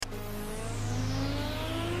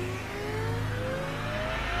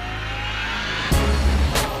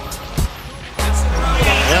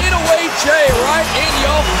Jay right in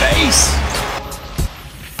your face.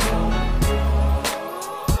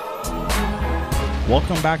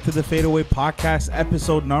 Welcome back to the Fadeaway Podcast,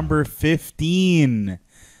 episode number 15.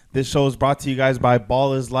 This show is brought to you guys by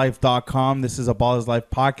ballislife.com. This is a Ball is Life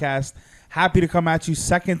podcast. Happy to come at you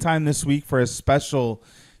second time this week for a special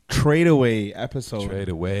Traedaway episode.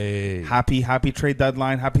 Traedaway. Happy trade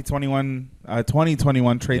deadline. Happy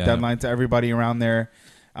 2021 trade deadline to everybody around there.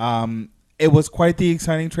 It was quite the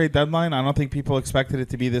exciting trade deadline. I don't think people expected it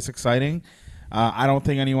to be this exciting. I don't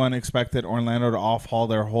think anyone expected Orlando to off-haul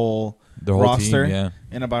their whole roster team,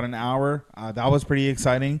 in about an hour. That was pretty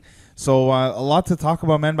exciting. So a lot to talk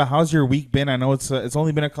about, man. But how's your week been? I know it's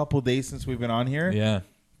only been a couple of days since we've been on here. Yeah.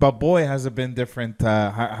 But boy, has it been different.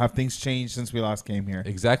 Have things changed since we last came here?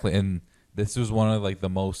 Exactly. And this was one of the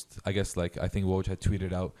most, I think Woj had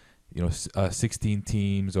tweeted out, 16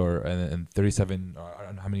 teams and 37, or I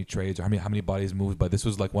don't know how many trades or how many bodies moved. But this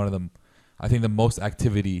was one of them, I think the most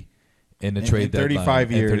activity in the trade deadline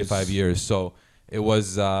 35 years. So it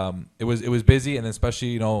was busy, and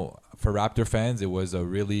especially for Raptor fans, it was a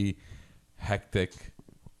really hectic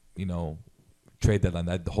trade deadline.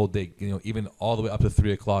 That the whole day, even all the way up to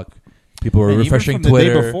 3:00, people were refreshing even from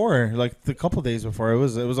Twitter. The day before, the couple days before, it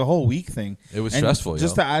was a whole week thing. It was and stressful.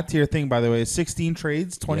 Just to add to your thing, by the way, 16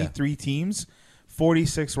 trades, 23 teams,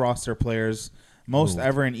 46 roster players, most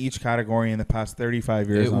ever in each category in the past 35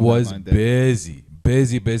 years. It was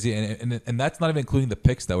busy, and that's not even including the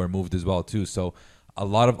picks that were moved as well too. So a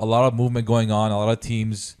lot of movement going on, a lot of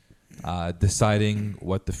teams deciding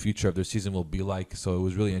what the future of their season will be like. So it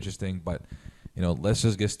was really interesting. But let's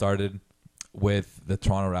just get started with the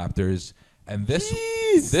Toronto Raptors. And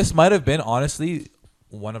this might have been honestly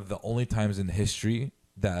one of the only times in history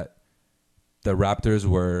that the Raptors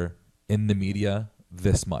were in the media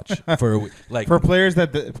this much for players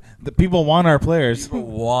that the people want our players. People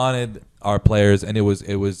wanted our players, and it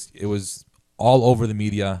was all over the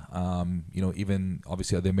media. Even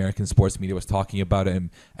obviously the American sports media was talking about it,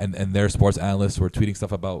 and their sports analysts were tweeting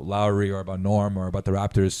stuff about Lowry or about Norm or about the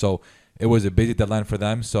Raptors. So it was a busy deadline for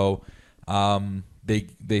them. So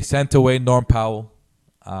they sent away Norm Powell.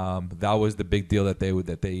 That was the big deal that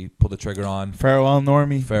they pulled the trigger on. Farewell,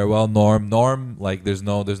 Normie. Farewell, Norm. Norm, there's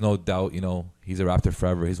no doubt. He's a Raptor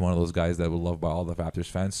forever. He's one of those guys that was loved by all the Raptors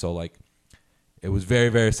fans. So it was very,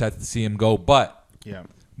 very sad to see him go. But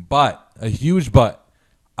a huge but.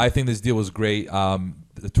 I think this deal was great.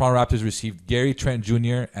 The Toronto Raptors received Gary Trent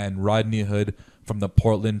Jr. and Rodney Hood from the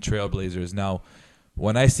Portland Trail Blazers. Now,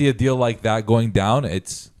 when I see a deal like that going down,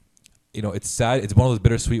 it's sad. It's one of those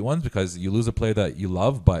bittersweet ones because you lose a player that you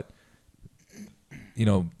love, but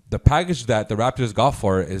the package that the Raptors got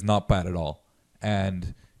for it is not bad at all.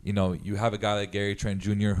 And you have a guy like Gary Trent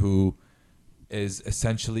Jr. who is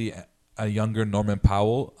essentially a younger Norman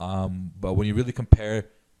Powell. But when you really compare,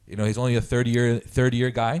 he's only a third year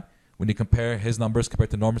guy. When you compare his numbers compared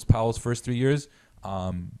to Norman Powell's first 3 years,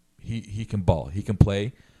 he can ball. He can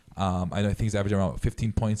play. I think he's averaging around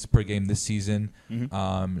 15 points per game this season.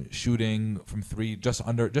 Shooting from three, just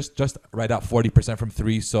right at 40% from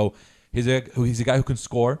three. So he's a guy who can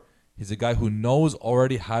score. He's a guy who knows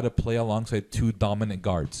already how to play alongside two dominant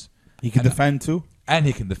guards. He can defend too. And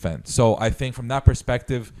he can defend. So I think from that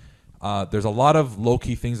perspective, there's a lot of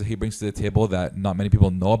low-key things that he brings to the table that not many people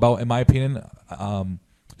know about, in my opinion.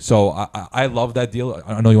 So I love that deal.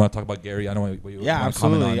 I know you want to talk about Gary. I know what you want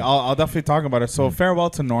absolutely. to comment on. I'll definitely talk about it. So farewell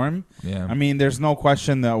to Norm. Yeah. I mean, there's no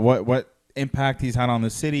question that what impact he's had on the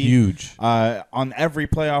city. Huge. On every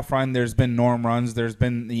playoff run, there's been Norm runs. There's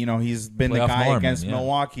been, he's been Playoff the guy Norm, against yeah.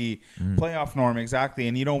 Milwaukee. Playoff Norm, exactly.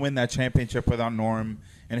 And you don't win that championship without Norm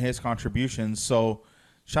and his contributions. So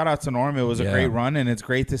shout out to Norm. It was a great run, and it's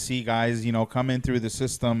great to see guys, come in through the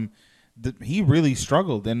system. He really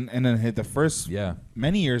struggled in the first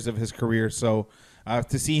many years of his career. So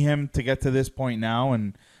to see him to get to this point now,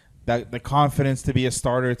 and that the confidence to be a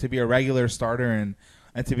starter, to be a regular starter,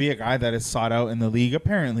 and to be a guy that is sought out in the league,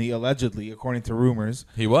 apparently, allegedly, according to rumors.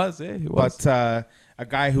 He was. But a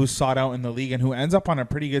guy who's sought out in the league and who ends up on a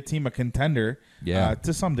pretty good team, a contender,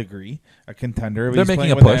 to some degree, a contender. They're He's making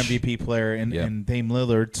playing a with push. an MVP player in Dame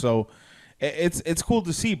Lillard. So it's cool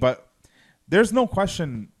to see, but there's no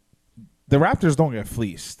question the Raptors don't get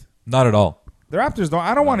fleeced. Not at all. The Raptors don't.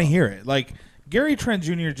 I don't want to hear it. Gary Trent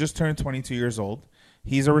Jr. just turned 22 years old.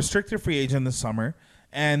 He's a restricted free agent this summer.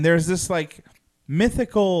 And there's this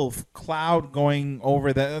mythical cloud going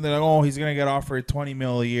over that. They're like, he's going to get offered $20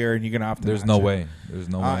 million a year and you're going to have to There's no way. There's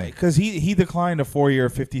no way. Because he declined a 4-year,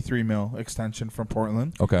 $53 million extension from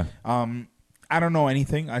Portland. Okay. I don't know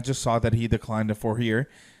anything. I just saw that he declined a 4-year.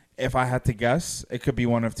 if I had to guess, it could be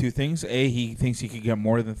one of two things. A, he thinks he could get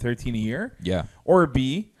more than 13 a year. Yeah. Or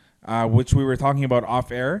B, which we were talking about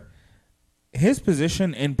off air, his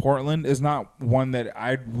position in Portland is not one that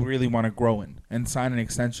I'd really want to grow in and sign an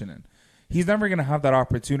extension in. He's never going to have that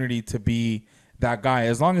opportunity to be that guy.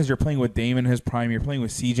 As long as you're playing with Dame in his prime, you're playing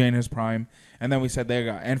with CJ in his prime, and then we said they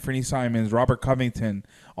got Anthony Simons, Robert Covington,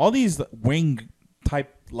 all these wing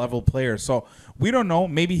type level players. So we don't know.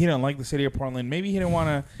 Maybe he didn't like the city of Portland. Maybe he didn't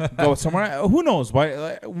want to go somewhere. Who knows?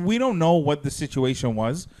 But we don't know what the situation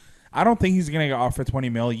was. I don't think he's going to get offered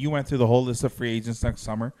 $20 million. You went through the whole list of free agents next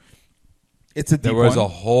summer. It's a deep one. There was a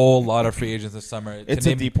whole lot of free agents this summer. It's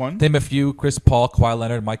a deep one. Name a few: Chris Paul, Kawhi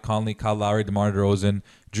Leonard, Mike Conley, Kyle Lowry, DeMar DeRozan,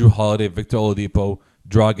 Drew Holiday, Victor Oladipo,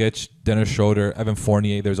 Dragic, Dennis Schroeder, Evan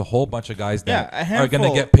Fournier. There's a whole bunch of guys that are going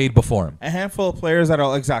to get paid before him. A handful of players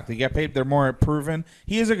that'll exactly get paid. They're more proven.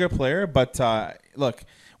 He is a good player, but look,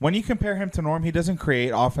 when you compare him to Norm, he doesn't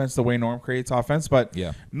create offense the way Norm creates offense, but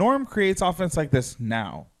Norm creates offense like this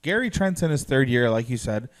now. Gary Trent's in his third year, like you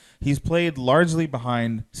said. He's played largely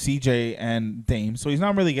behind CJ and Dame, so he's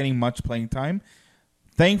not really getting much playing time.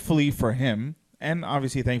 Thankfully for him, and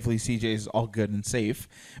obviously thankfully CJ is all good and safe,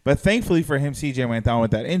 but thankfully for him, CJ went down with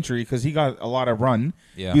that injury because he got a lot of run.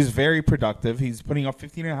 Yeah. He was very productive. He's putting up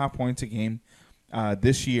 15.5 points a game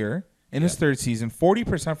this year in his third season,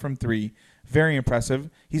 40% from three. Very impressive.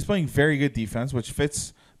 He's playing very good defense, which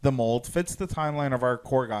fits the mold, fits the timeline of our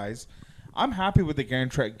core guys. I'm happy with the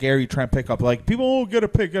Gary Trent pickup. Like, people, get a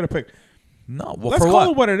pick. No, well, let's call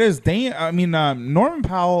it what it is. Norman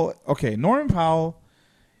Powell. Okay, Norman Powell.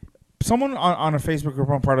 Someone on a Facebook group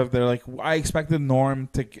I'm part of, they're like, I expected Norm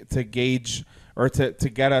to gauge or to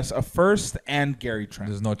get us a first and Gary Trent.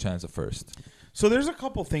 There's no chance of first. So there's a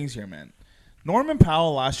couple things here, man. Norman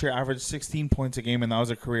Powell last year averaged 16 points a game, and that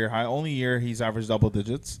was a career high. Only year he's averaged double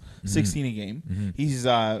digits, 16 a game. Mm-hmm. He's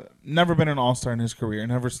never been an all-star in his career,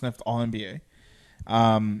 never sniffed All-NBA.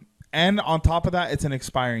 And on top of that, it's an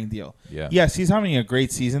expiring deal. Yeah. Yes, he's having a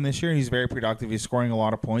great season this year. He's very productive. He's scoring a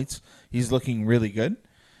lot of points. He's looking really good.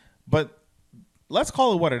 But let's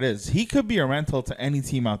call it what it is. He could be a rental to any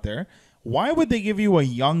team out there. Why would they give you a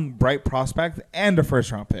young, bright prospect and a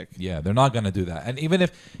first-round pick? Yeah, they're not going to do that. And even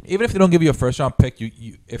if they don't give you a first-round pick,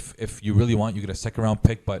 if you really want, you get a second-round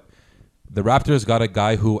pick. But the Raptors got a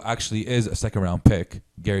guy who actually is a second-round pick.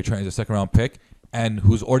 Gary Trent is a second-round pick, and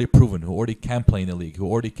who's already proven, who already can play in the league, who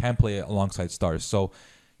already can play alongside stars. So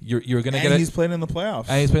you're going to get. And he's played in the playoffs.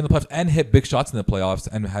 And he's played in the playoffs and hit big shots in the playoffs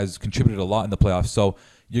and has contributed a lot in the playoffs. So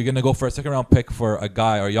you're going to go for a second-round pick for a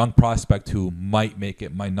guy or a young prospect who might make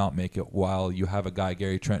it, might not make it, while you have a guy,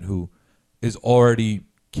 Gary Trent, who is already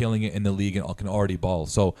killing it in the league and can already ball.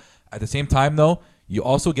 So at the same time, though, you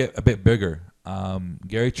also get a bit bigger.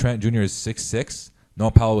 Gary Trent Jr. is 6'6".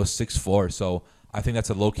 Noah Powell was 6'4". So I think that's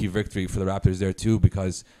a low-key victory for the Raptors there, too,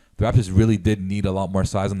 because the Raptors really did need a lot more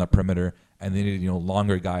size on the perimeter, and they needed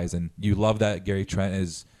longer guys. And you love that Gary Trent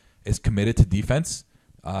is committed to defense.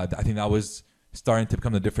 I think that was starting to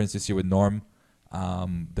become the difference this year with Norm.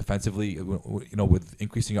 Defensively, with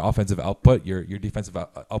increasing your offensive output, your defensive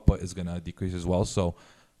output is going to decrease as well. So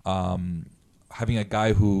having a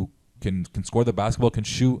guy who can score the basketball, can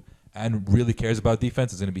shoot, and really cares about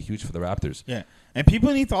defense is going to be huge for the Raptors. Yeah, and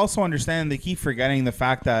people need to also understand, they keep forgetting the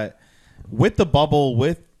fact that with the bubble,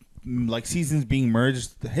 with like seasons being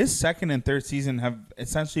merged, his second and third season have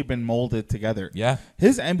essentially been molded together. Yeah.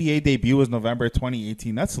 His NBA debut was November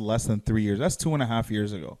 2018. That's less than 3 years. That's 2.5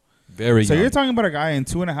 years ago. Very So young. you're talking about a guy in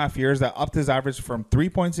 2.5 years that upped his average from 3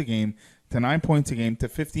 points a game to 9 points a game to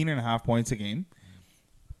 15.5 points a game.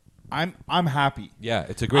 I'm happy. Yeah,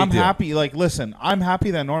 it's a great deal. I'm happy. Like, listen, I'm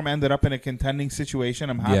happy that Norm ended up in a contending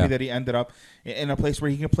situation. I'm happy that he ended up in a place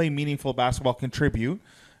where he can play meaningful basketball, contribute.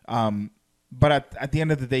 But at the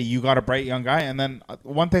end of the day, you got a bright young guy. And then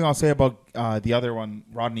one thing I'll say about the other one,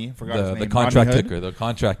 Rodney, I forgot his name. The contract kicker. The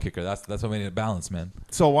contract kicker. That's what made it balance, man.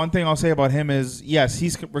 So one thing I'll say about him is, yes,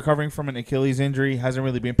 he's recovering from an Achilles injury. Hasn't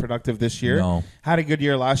really been productive this year. No. Had a good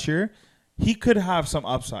year last year. He could have some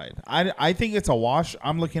upside. I think it's a wash.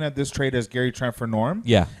 I'm looking at this trade as Gary Trent for Norm.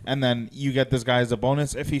 Yeah. And then you get this guy as a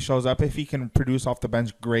bonus. If he shows up, if he can produce off the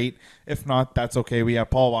bench, great. If not, that's okay. We have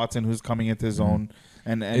Paul Watson, who's coming into his own.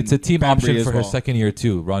 And it's a team Bembry option for well. his second year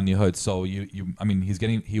too, Rodney Hood. So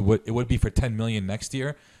it would be for $10 million next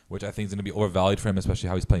year, which I think is going to be overvalued for him, especially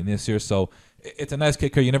how he's playing this year. So it's a nice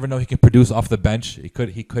kicker. You never know, he can produce off the bench. He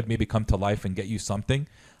could maybe come to life and get you something.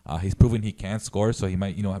 He's proven he can score, so he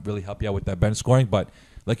might really help you out with that bench scoring. But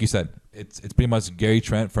like you said, it's pretty much Gary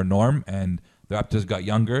Trent for Norm, and the Raptors got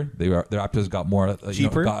younger. The Raptors got more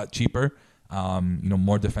cheaper,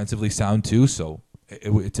 more defensively sound too. So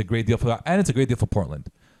it's a great deal for that, and it's a great deal for Portland.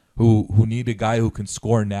 who need a guy who can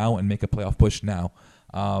score now and make a playoff push now.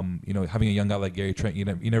 Having a young guy like Gary Trent, you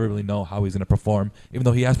never really know how he's going to perform. Even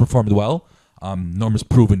though he has performed well, Norm has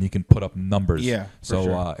proven he can put up numbers. Yeah, so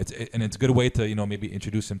sure. It's a good way to maybe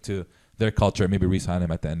introduce him to their culture, maybe re-sign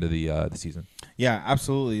him at the end of the season. Yeah,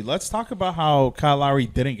 absolutely. Let's talk about how Kyle Lowry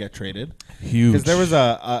didn't get traded. Huge. Because there was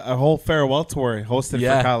a whole farewell tour hosted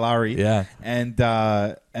for Kyle Lowry. Yeah. And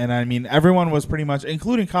I mean, everyone was pretty much,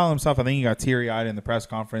 including Kyle himself, I think he got teary-eyed in the press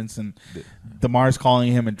conference, and DeMar's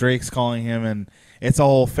calling him and Drake's calling him, and it's a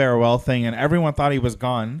whole farewell thing, and everyone thought he was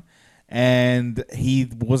gone. And he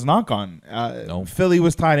was not gone. No. Philly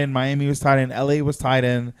was tied in. Miami was tied in. LA was tied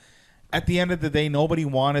in. At the end of the day, nobody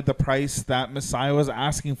wanted the price that Masai was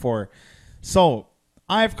asking for. So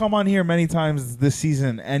I've come on here many times this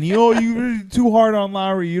season, and you're too hard on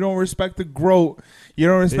Lowry. You don't respect the GROAT. You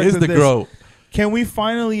don't respect the GROAT. Can we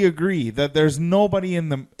finally agree that there's nobody in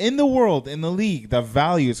the world, in the league, that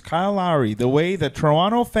values Kyle Lowry the way the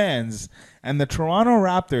Toronto fans and the Toronto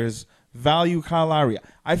Raptors value Kyle Lowry?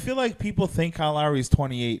 I feel like people think Kyle Lowry is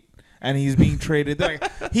 28 and he's being traded. Like,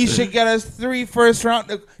 he should get us 3 first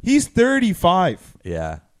round. He's 35.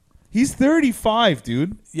 Yeah. He's 35,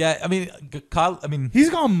 dude. Yeah, I mean, Kyle. I mean, he's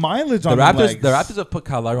got mileage on the his Raptors. legs. The Raptors have put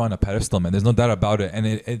Kyle Lowry on a pedestal, man. There's no doubt about it, and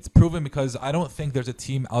it's proven because I don't think there's a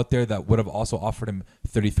team out there that would have also offered him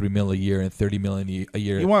 $33 million a year and $30 million a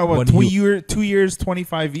year. You want what? 2 years,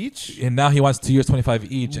 25 each, and now he wants 2 years, 25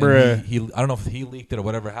 each. Bruh. And he I don't know if he leaked it or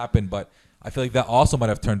whatever happened, but I feel like that also might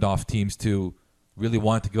have turned off teams to really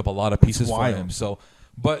want to give up a lot of pieces for him. So,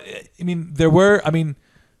 but I mean, there were. I mean.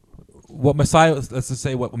 What Masai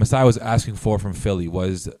was asking for from Philly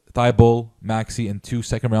was Thibault, Maxey, and 2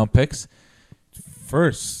 second-round picks.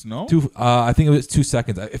 First, no? I think it was 2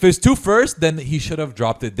 seconds. If it was 2 first, then he should have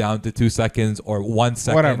dropped it down to 2 seconds or 1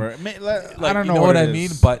 second. Whatever. I don't know what I mean,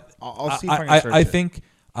 but I'll see if I can search I it. think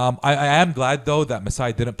I am glad though that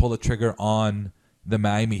Masai didn't pull the trigger on the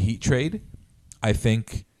Miami Heat trade. I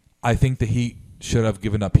think the Heat should have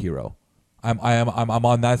given up Hero. I'm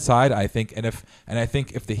on that side. I think if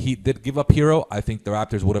the Heat did give up Hero, I think the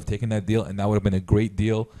Raptors would have taken that deal, and that would have been a great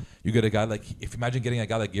deal. You get a guy imagine getting a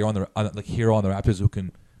guy like Hero on the Raptors who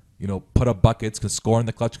can, put up buckets, can score in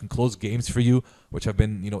the clutch, can close games for you, which have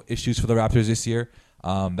been issues for the Raptors this year.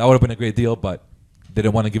 That would have been a great deal, but they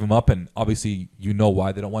didn't want to give him up, and obviously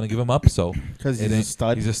why they don't want to give him up. So because he's a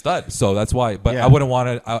stud. He's a stud. So that's why. But Yeah. I wouldn't want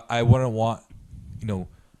it. I wouldn't want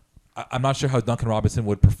I'm not sure how Duncan Robinson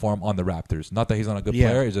would perform on the Raptors. Not that he's not a good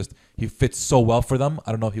player. It's just he fits so well for them.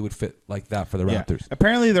 I don't know if he would fit like that for the Raptors.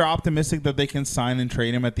 Apparently, they're optimistic that they can sign and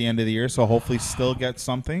trade him at the end of the year, so hopefully still get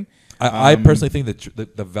something. I personally think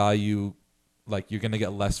that the value, you're going to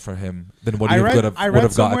get less for him than what he would have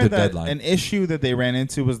got at the deadline. An issue that they ran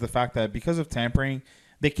into was the fact that because of tampering,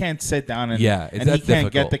 they can't sit down and he can't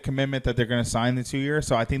difficult. get the commitment that they're going to sign the 2 years.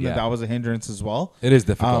 So I think that was a hindrance as well. It is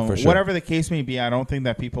difficult for sure. Whatever the case may be, I don't think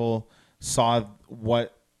that people saw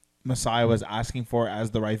what Masai was asking for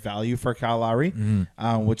as the right value for Kyle Lowry,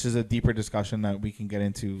 which is a deeper discussion that we can get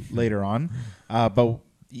into later on. But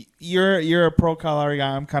you're a pro Kyle Lowry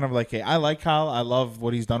guy. I'm kind of like, hey, I like Kyle. I love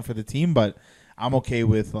what he's done for the team, but I'm okay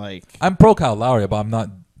with I'm pro Kyle Lowry, but I'm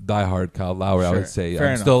not diehard Kyle Lowry. Sure. I would say Fair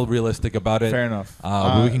I'm enough. Still realistic about it. Fair enough.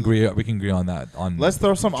 But we can agree on that. Let's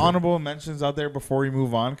throw some honorable mentions out there before we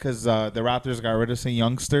move on, because the Raptors got rid of some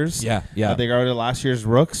youngsters. Yeah. They got rid of last year's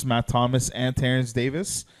rooks, Matt Thomas and Terrence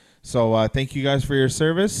Davis. So thank you guys for your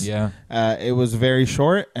service. Yeah. It was very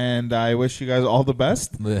short, and I wish you guys all the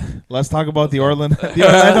best. Let's talk about the Orlando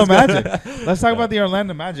Magic. Let's talk about the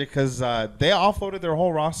Orlando Magic, because they offloaded their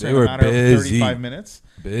whole roster in a matter of 35 minutes.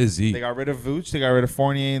 Busy. They got rid of Vooch, they got rid of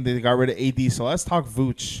Fournier, and they got rid of AD. So let's talk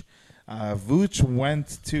Vooch. Vooch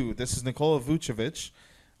went to, this is Nikola Vucevic,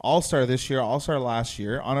 All-Star this year, All-Star last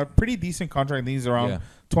year, on a pretty decent contract. He's around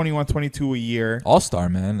 21, 22 a year. All-Star,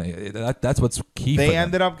 man. That's what's key for them. They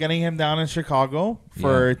ended up getting him down in Chicago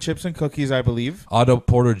for chips and cookies, I believe. Otto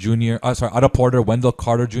Porter, Wendell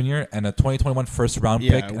Carter Jr., and a 2021 first-round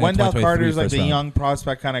pick. Yeah, Wendell Carter is like the young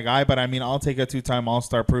prospect kind of guy, but I mean, I'll take a 2-time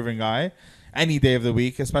All-Star proven guy any day of the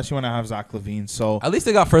week, especially when I have Zach LaVine. So at least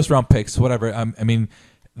they got first-round picks, whatever. I mean,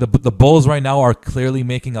 the Bulls right now are clearly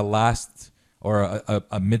making a last or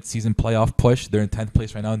a mid-season playoff push. They're in 10th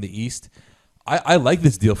place right now in the East. I like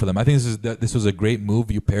this deal for them. I think this was a great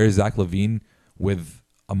move. You pair Zach LaVine with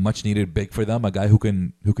a much-needed big for them, a guy who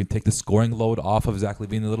can take the scoring load off of Zach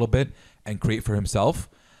LaVine a little bit and create for himself.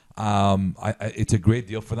 It's a great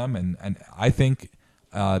deal for them, and I think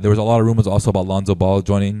there was a lot of rumors also about Lonzo Ball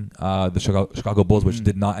joining the Chicago Bulls, which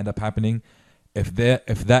did not end up happening. If that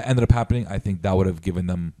ended up happening, I think that would have given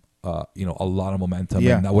them a lot of momentum,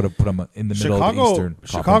 Yeah. and that would have put them in the middle of the Eastern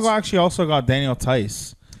Chicago Conference. actually also got Daniel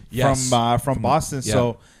Tice Yes. from Boston, yeah.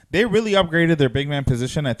 so they really upgraded their big man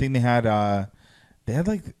position. I think they had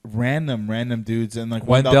like random dudes, and like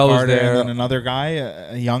Wendell was Carter there. and then another guy,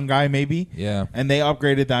 a young guy maybe. Yeah. And they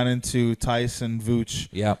upgraded that into Tice and Vooch.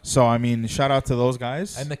 Yeah. So I mean, shout out to those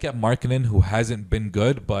guys. And they kept Markkanen, who hasn't been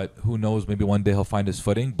good, but who knows, maybe one day he'll find his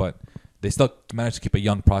footing. But they still managed to keep a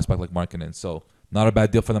young prospect like Markkanen. So not a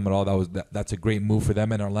bad deal for them at all. That's a great move for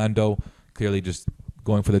them. And Orlando clearly just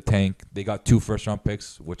going for the tank. They got 2 first-round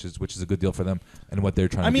picks, which is a good deal for them and what they're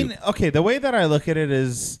trying to do. I mean, okay, the way that I look at it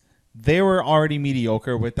is they were already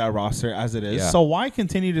mediocre with that roster as it is. Yeah. So why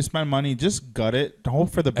continue to spend money? Just gut it. Hope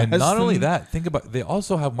for the best. And not only that, think about they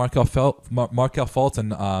also have Markel Fultz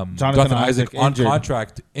and Jonathan Isaac on injured.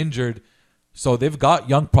 Contract injured. So they've got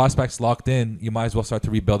young prospects locked in. You might as well start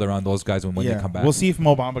to rebuild around those guys when they come back. We'll see if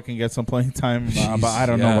Mo Bamba can get some playing time, but I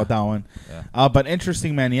don't know about that one. Yeah. But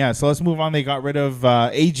interesting, man. Yeah, so let's move on. They got rid of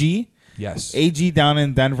AG. Yes. AG down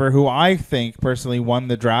in Denver, who I think personally won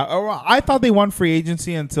the draft. I thought they won free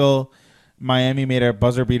agency until Miami made a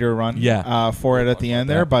buzzer beater run for it at the end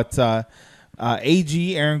there. But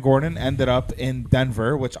AG, Aaron Gordon, ended up in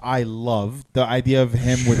Denver, which I love. The idea of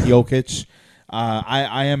him with Jokic.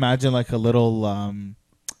 I imagine like a little,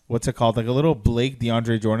 what's it called? Like a little Blake,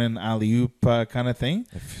 DeAndre Jordan, alley-oop kind of thing.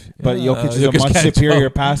 But Jokic is a much superior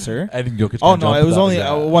passer. I think Jokic it was only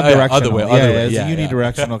one directional. Other way. It's a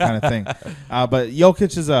unidirectional kind of thing. But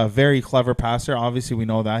Jokic is a very clever passer. Obviously, we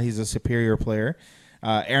know that. He's a superior player.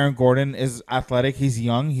 Aaron Gordon is athletic. He's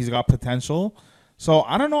young. He's got potential. So,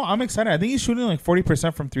 I don't know. I'm excited. I think he's shooting like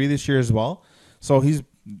 40% from 3 this year as well. So, he's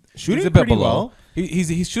shooting pretty well.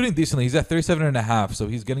 He's shooting decently. He's at 37.5, so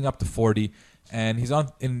he's getting up to 40. And he's on.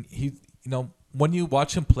 And when you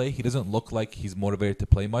watch him play, he doesn't look like he's motivated to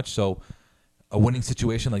play much. So a winning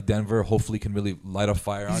situation like Denver hopefully can really light a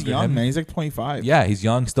fire under him. He's young, man. He's like 25. Yeah, he's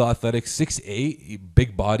young, still athletic, 6'8",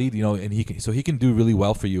 big bodied. And he can do really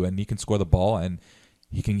well for you, and he can score the ball, and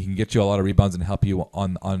he can get you a lot of rebounds and help you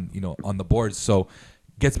on the boards. So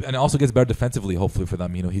also gets better defensively. Hopefully for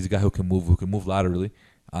them, he's a guy who can move laterally.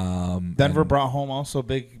 Denver brought home also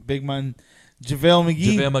big man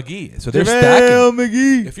JaVale McGee. So they're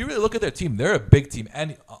stacking. If you really look at their team, they're a big team.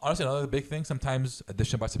 And honestly, another big thing, sometimes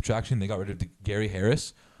addition by subtraction, they got rid of Gary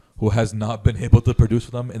Harris, who has not been able to produce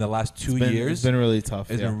for them in the last 2 years. It's been really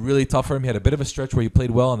tough. It's been really tough for him. He had a bit of a stretch where he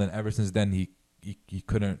played well, and then ever since then, he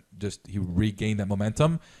regained that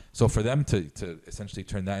momentum. So for them to essentially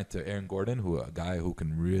turn that into Aaron Gordon, a guy who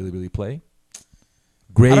can really, really play.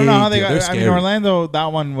 Great. I don't know how they got. I mean, Orlando. That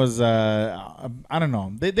one was. I don't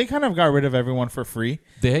know. They kind of got rid of everyone for free.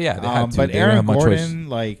 They had to. But Aaron Gordon,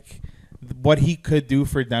 like what he could do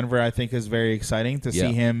for Denver, I think is very exciting to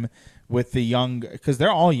see him with the young, because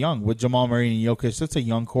they're all young with Jamal Murray and Jokic. It's a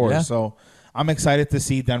young core, so I'm excited to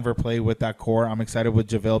see Denver play with that core. I'm excited with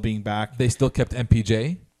JaVale being back. They still kept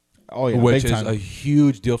MPJ. Oh yeah, which is a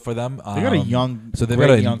huge deal for them. They got a young, so they've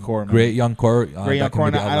got a young core, man. Great young core. And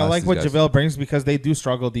I like what JaVale brings because they do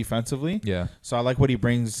struggle defensively. Yeah. So I like what he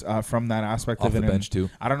brings from that aspect off of the it. bench too.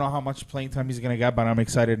 I don't know how much playing time he's gonna get, but I'm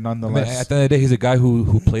excited nonetheless. I mean, at the end of the day, he's a guy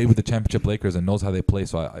who played with the championship Lakers and knows how they play.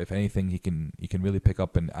 So if anything, he can really pick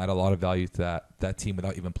up and add a lot of value to that team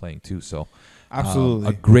without even playing too. So. Absolutely,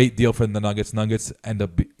 a great deal for the Nuggets. Nuggets end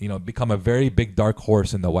up, become a very big dark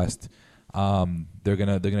horse in the West. They're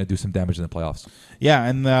gonna do some damage in the playoffs. Yeah,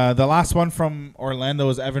 and the last one from Orlando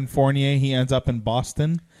is Evan Fournier. He ends up in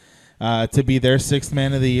Boston to be their 6th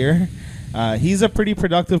man of the year. He's a pretty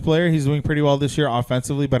productive player. He's doing pretty well this year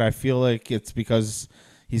offensively, but I feel like it's because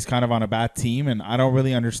he's kind of on a bad team, and I don't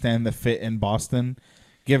really understand the fit in Boston,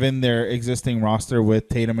 given their existing roster with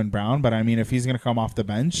Tatum and Brown. But I mean, if he's gonna come off the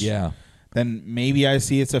bench, then maybe I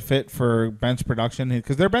see it's a fit for bench production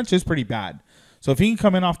because their bench is pretty bad. So if he can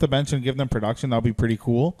come in off the bench and give them production, that'll be pretty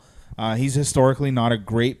cool. He's historically not a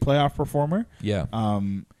great playoff performer. Yeah.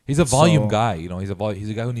 He's a volume guy. He's a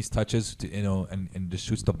guy who needs touches to, and just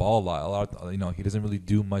shoots the ball a lot. He doesn't really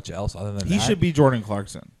do much else other than he should be Jordan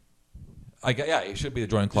Clarkson. He should be the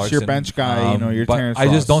Jordan Clarkson. Your bench guy, your Terrence Ross. I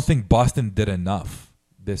just don't don't think Boston did enough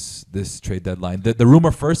this trade deadline. The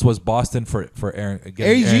rumor first was Boston for Aaron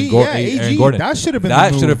Gordon. That should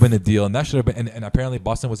have been the deal, and that should have been. And apparently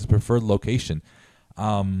Boston was his preferred location.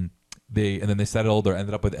 They settled or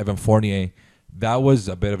ended up with Evan Fournier. That was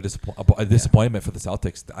a bit of a disappointment for the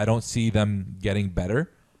Celtics. I don't see them getting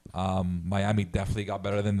better. Miami definitely got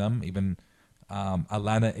better than them. Even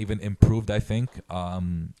Atlanta even improved, I think,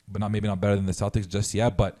 but maybe not better than the Celtics just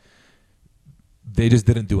yet. But they just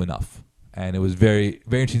didn't do enough. And it was very,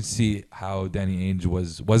 very interesting to see how Danny Ainge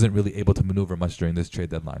wasn't really able to maneuver much during this trade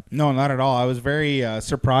deadline. No, not at all. I was very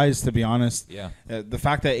surprised, to be honest. Yeah. The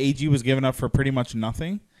fact that AG was given up for pretty much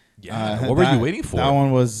nothing. Yeah. What were you waiting for? That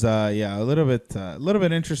one was, a little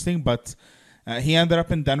bit interesting, but he ended up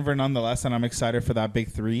in Denver nonetheless, and I'm excited for that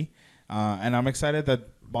big three. And I'm excited that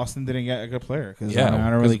Boston didn't get a good player because I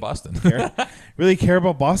don't really Boston. care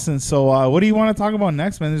about Boston. So what do you want to talk about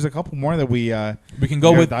next, man? There's a couple more that we can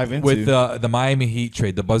go with dive into. with the Miami Heat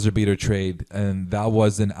trade, the buzzer beater trade, and that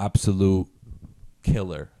was an absolute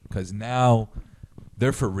killer because now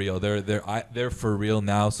they're for real. They're for real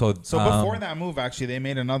now. So before that move, actually, they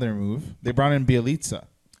made another move. They brought in Bielitsa.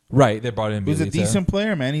 Right, they brought in Bielitsa. Who's a decent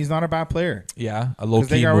player, man. He's not a bad player. Yeah, a low key. Because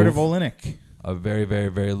they got rid of Olynyk. A very, very,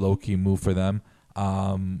 very low key move for them.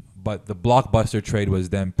 But the blockbuster trade was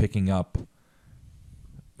them picking up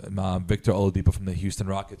Victor Oladipo from the Houston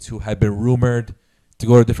Rockets, who had been rumored to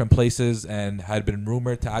go to different places and had been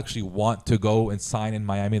rumored to actually want to go and sign in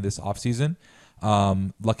Miami this offseason.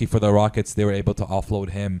 Lucky for the Rockets, they were able to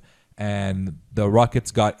offload him. And the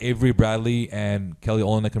Rockets got Avery Bradley and Kelly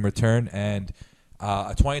Olynyk in return and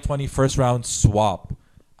a 2020 first-round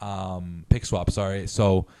pick swap.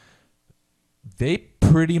 So they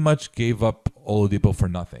pretty much gave up Oladipo for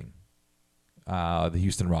nothing. The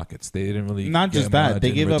Houston Rockets. They didn't really. Not just that.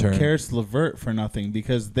 They gave up Karis LeVert for nothing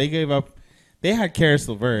because they had Karis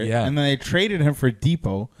LeVert, and then they traded him for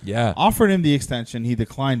Depot. Yeah. Offered him the extension. He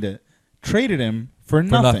declined it. Traded him for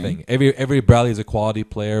nothing. Avery Bradley is a quality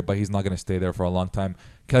player, but he's not going to stay there for a long time.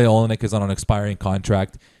 Kelly Olynyk is on an expiring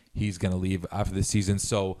contract. He's going to leave after the season.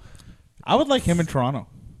 So I would like him in Toronto.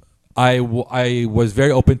 I was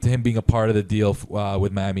very open to him being a part of the deal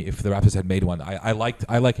with Miami if the Raptors had made one. I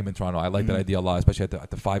like him in Toronto. I like that idea a lot, especially at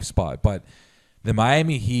the 5 spot. But the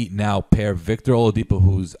Miami Heat now pair Victor Oladipo,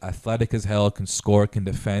 who's athletic as hell, can score, can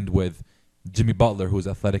defend, with Jimmy Butler, who's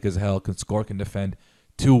athletic as hell, can score, can defend.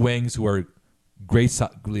 2 wings who are greatly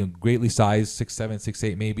sized, 6'7",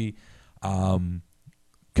 6'8", maybe,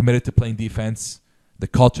 committed to playing defense. The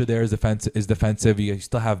culture there is defensive. You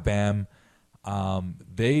still have Bam.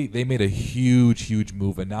 They made a huge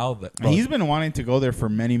move, and now he's been wanting to go there for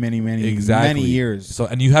many years. So,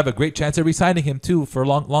 and you have a great chance of re-signing him too for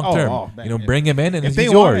long term. Bring him in, and if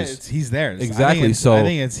he's yours. He's theirs. Exactly. I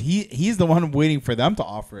think it's he's the one waiting for them to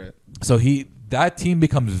offer it. So that team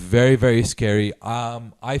becomes very, very scary.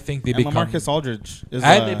 I think they become LaMarcus Aldridge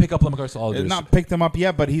they pick up LaMarcus Aldridge. Not picked him up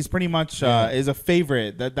yet, but he's pretty much is a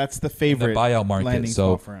favorite. That's the favorite in the buyout market.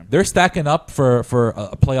 So for him. They're stacking up for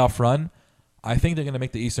a playoff run. I think they're going to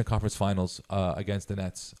make the Eastern Conference Finals against the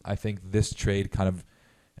Nets. I think this trade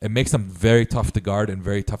it makes them very tough to guard and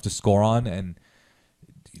very tough to score on. And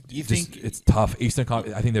you think it's tough. Eastern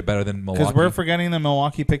Conference, I think they're better than Milwaukee. Because we're forgetting that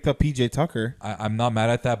Milwaukee picked up PJ Tucker. I'm not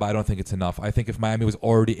mad at that, but I don't think it's enough. I think if Miami was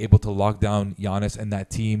already able to lock down Giannis and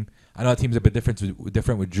that team, I know that team's a bit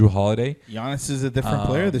different with Drew Holiday. Giannis is a different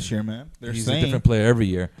player this year, man. He's a different player every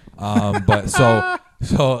year. But so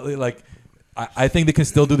like. I think they can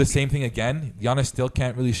still do the same thing again. Giannis still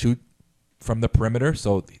can't really shoot from the perimeter,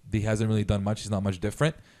 so he hasn't really done much. He's not much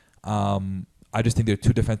different. I just think they're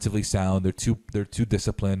too defensively sound. They're too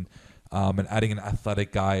disciplined. And adding an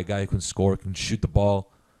athletic guy, a guy who can score, can shoot the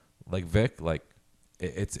ball, like Vic,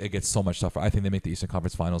 it gets so much tougher. I think they make the Eastern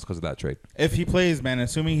Conference Finals because of that trade. If he plays, man,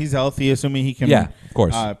 assuming he's healthy, assuming he can, of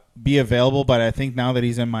course, be available. But I think now that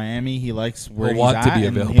he's in Miami, he likes where he'll he's want at, to be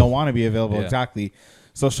and available. he'll want to be available. Yeah. Exactly.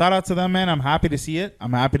 So shout out to them, man. I'm happy to see it.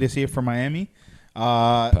 I'm happy to see it for Miami.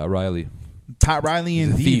 Pat Riley,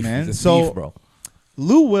 indeed, thief. man. He's a thief, bro.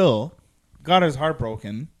 Lou Will got his heart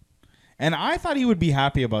broken, and I thought he would be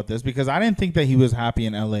happy about this because I didn't think that he was happy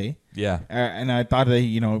in LA. Yeah, and I thought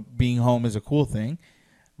that being home is a cool thing,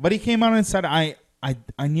 but he came out and said, "I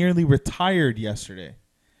nearly retired yesterday."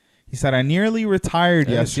 He said, "I nearly retired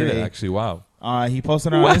yesterday." Actually, wow. He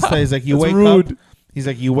posted on Insta. He's like, "You wake rude. up." He's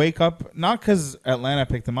like, you wake up, not because Atlanta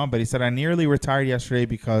picked him up, but he said, I nearly retired yesterday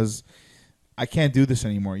because I can't do this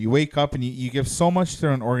anymore. You wake up and you give so much to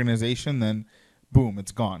an organization, then boom,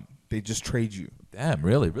 it's gone. They just trade you. Damn,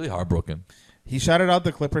 really, really heartbroken. He shouted out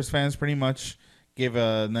the Clippers fans pretty much, gave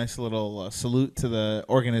a nice little salute to the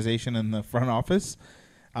organization and the front office.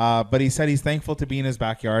 But he said he's thankful to be in his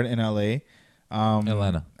backyard in L.A.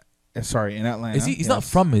 Atlanta. Sorry, in Atlanta. He's not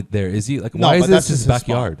from it there, is he? Like, no, why is this his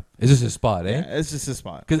backyard? Spot. Is this his spot, eh? Yeah, it's just his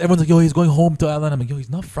spot. Because everyone's like, yo, he's going home to Atlanta. I'm like, yo, he's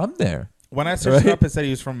not from there. When I searched it up, it said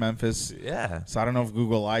he was from Memphis. Yeah. So I don't know if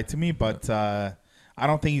Google lied to me, but I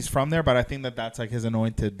don't think he's from there. But I think that's like his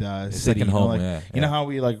anointed city. Second home, You know how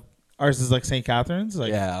we Ours is like St. Catharines.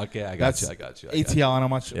 Like, yeah, okay, I got you. ATL on a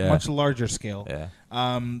much larger scale. Yeah.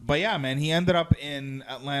 But yeah, man, he ended up in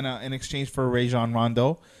Atlanta in exchange for Rajon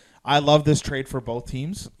Rondo. I love this trade for both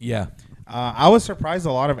teams. Yeah. I was surprised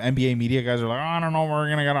a lot of NBA media guys are like, I don't know, we're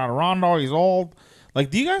going to get out of Rondo. He's old. Like,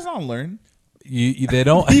 do you guys not learn? They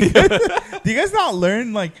don't. do you guys not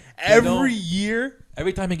learn, like, every year?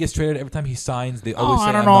 Every time he gets traded, every time he signs, they always say,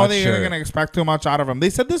 I don't know. They're going to expect too much out of him. They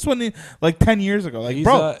said this one like 10 years ago. Like,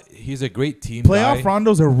 he's a great team playoff guy.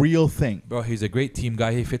 Rondo's a real thing. Bro, he's a great team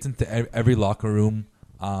guy. He fits into every locker room.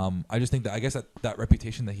 I just think that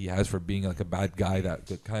reputation that he has for being like a bad guy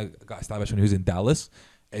that kind of got established when he was in Dallas.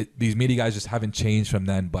 These media guys just haven't changed from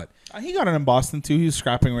then. But he got it in Boston too. He was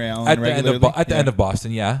scrapping Ray Allen at the end of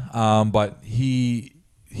Boston, yeah. But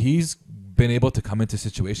he's been able to come into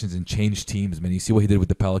situations and change teams. Man, you see what he did with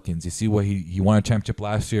the Pelicans. You see what he won a championship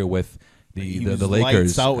last year with the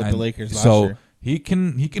Lakers. Lights out with the Lakers last year. He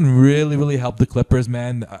can really, really help the Clippers,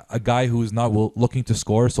 man. A guy who's not looking to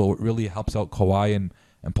score, so it really helps out Kawhi and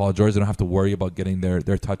Paul George. They don't have to worry about getting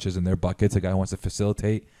their touches and their buckets. A guy who wants to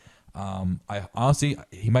facilitate. I honestly,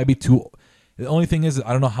 he might be too. The only thing is,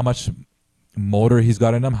 I don't know how much motor he's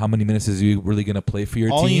got in him. How many minutes is he really going to play for your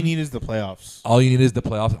team? All you need is the playoffs. All you need is the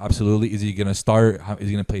playoffs. Absolutely. Is he going to start? Is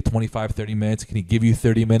he going to play 25, 30 minutes? Can he give you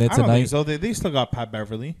 30 minutes a night? So they still got Pat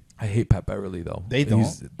Beverly. I hate Pat Beverly though. They don't.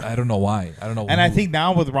 I don't know why. I don't know. And I think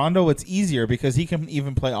now with Rondo, it's easier because he can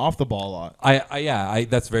even play off the ball a lot.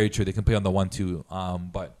 That's very true. They can play on the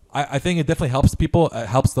 1-2. But I think it definitely helps people. It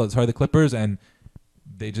helps the Clippers, and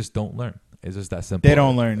they just don't learn. It's just that simple. They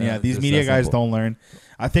don't learn. Yeah, these media guys don't learn.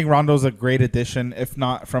 I think Rondo's a great addition, if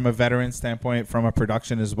not from a veteran standpoint, from a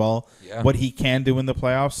production as well. Yeah. What he can do in the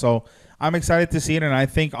playoffs. So I'm excited to see it. And I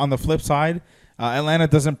think on the flip side, Atlanta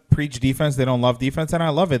doesn't preach defense. They don't love defense, and I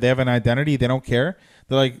love it. They have an identity. They don't care.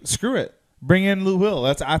 They're like, screw it. Bring in Lou Will.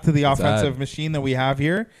 Let's add to the offensive machine that we have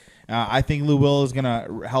here. I think Lou Will is going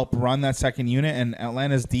to help run that second unit, and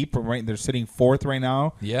Atlanta's deep. Right, they're sitting fourth right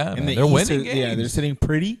now. Yeah, they're winning games. Yeah, they're sitting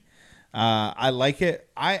pretty. I like it.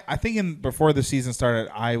 I think before the season started,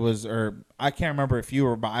 I can't remember if you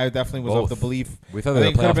were, but I definitely was of the belief. We thought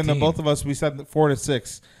they could have been the both of us. We said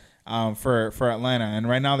 4-6 for Atlanta, and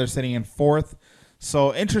right now they're sitting in fourth.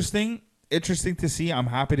 So interesting to see. I'm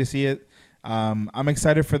happy to see it. I'm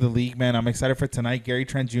excited for the league, man. I'm excited for tonight. Gary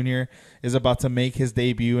Trent Jr. is about to make his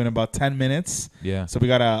debut in about 10 minutes. Yeah. So we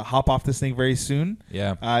gotta hop off this thing very soon.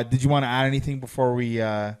 Yeah. Did you want to add anything before we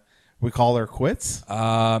call her quits?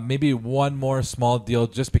 Maybe one more small deal,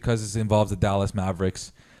 just because this involves the Dallas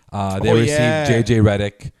Mavericks. They received J.J.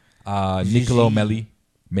 Redick, Nicolo Melli,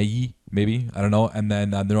 maybe, I don't know. And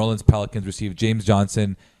then the New Orleans Pelicans received James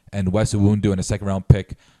Johnson and Wes Iwundu in a second-round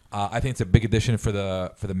pick. I think it's a big addition for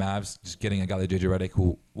the Mavs, just getting a guy like J.J. Redick,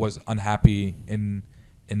 who was unhappy in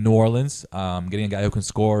New Orleans, getting a guy who can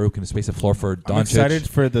score, who can space the floor for Doncic. I'm excited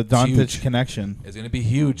for the Doncic connection. It's going to be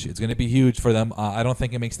huge. It's going to be huge for them. I don't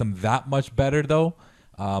think it makes them that much better, though.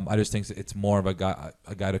 I just think it's more of a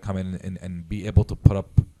guy to come in and be able to put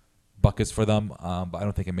up buckets for them. But I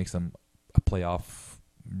don't think it makes them a playoff,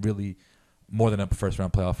 really, more than a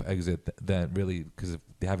first-round playoff exit than really, because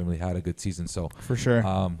they haven't really had a good season. So for sure.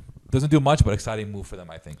 Doesn't do much, but exciting move for them,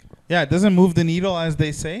 I think. Yeah, it doesn't move the needle, as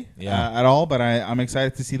they say, at all, but I'm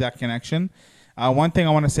excited to see that connection. One thing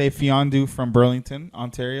I want to say, Fiondu from Burlington,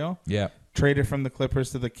 Ontario. Yeah. Traded from the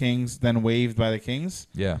Clippers to the Kings, then waived by the Kings.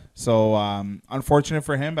 Yeah. So unfortunate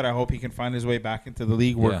for him, but I hope he can find his way back into the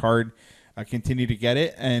league, work hard, continue to get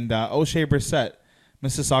it. And O'Shea Brissett,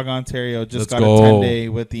 Mississauga, Ontario, just got a 10-day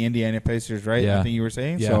with the Indiana Pacers, right? Yeah. I think you were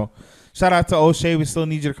saying. Yeah. So shout out to O'Shea. We still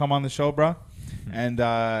need you to come on the show, bro.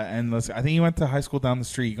 And let's. I think he went to high school down the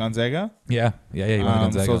street, Gonzaga. Yeah. He went to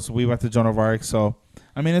Gonzaga. So we went to Joan of Arc. So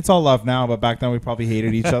I mean, it's all love now, but back then we probably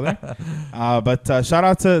hated each other. But shout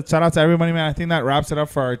out to everybody, man. I think that wraps it up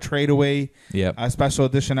for our Traedaway special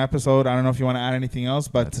edition episode. I don't know if you want to add anything else,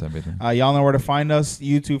 but that's everything. Y'all know where to find us: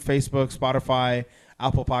 YouTube, Facebook, Spotify,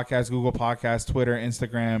 Apple Podcasts, Google Podcasts, Twitter,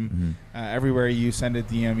 Instagram. Everywhere you send a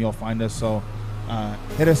DM, you'll find us. So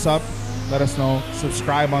hit us up. Let us know.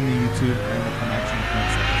 Subscribe on the YouTube.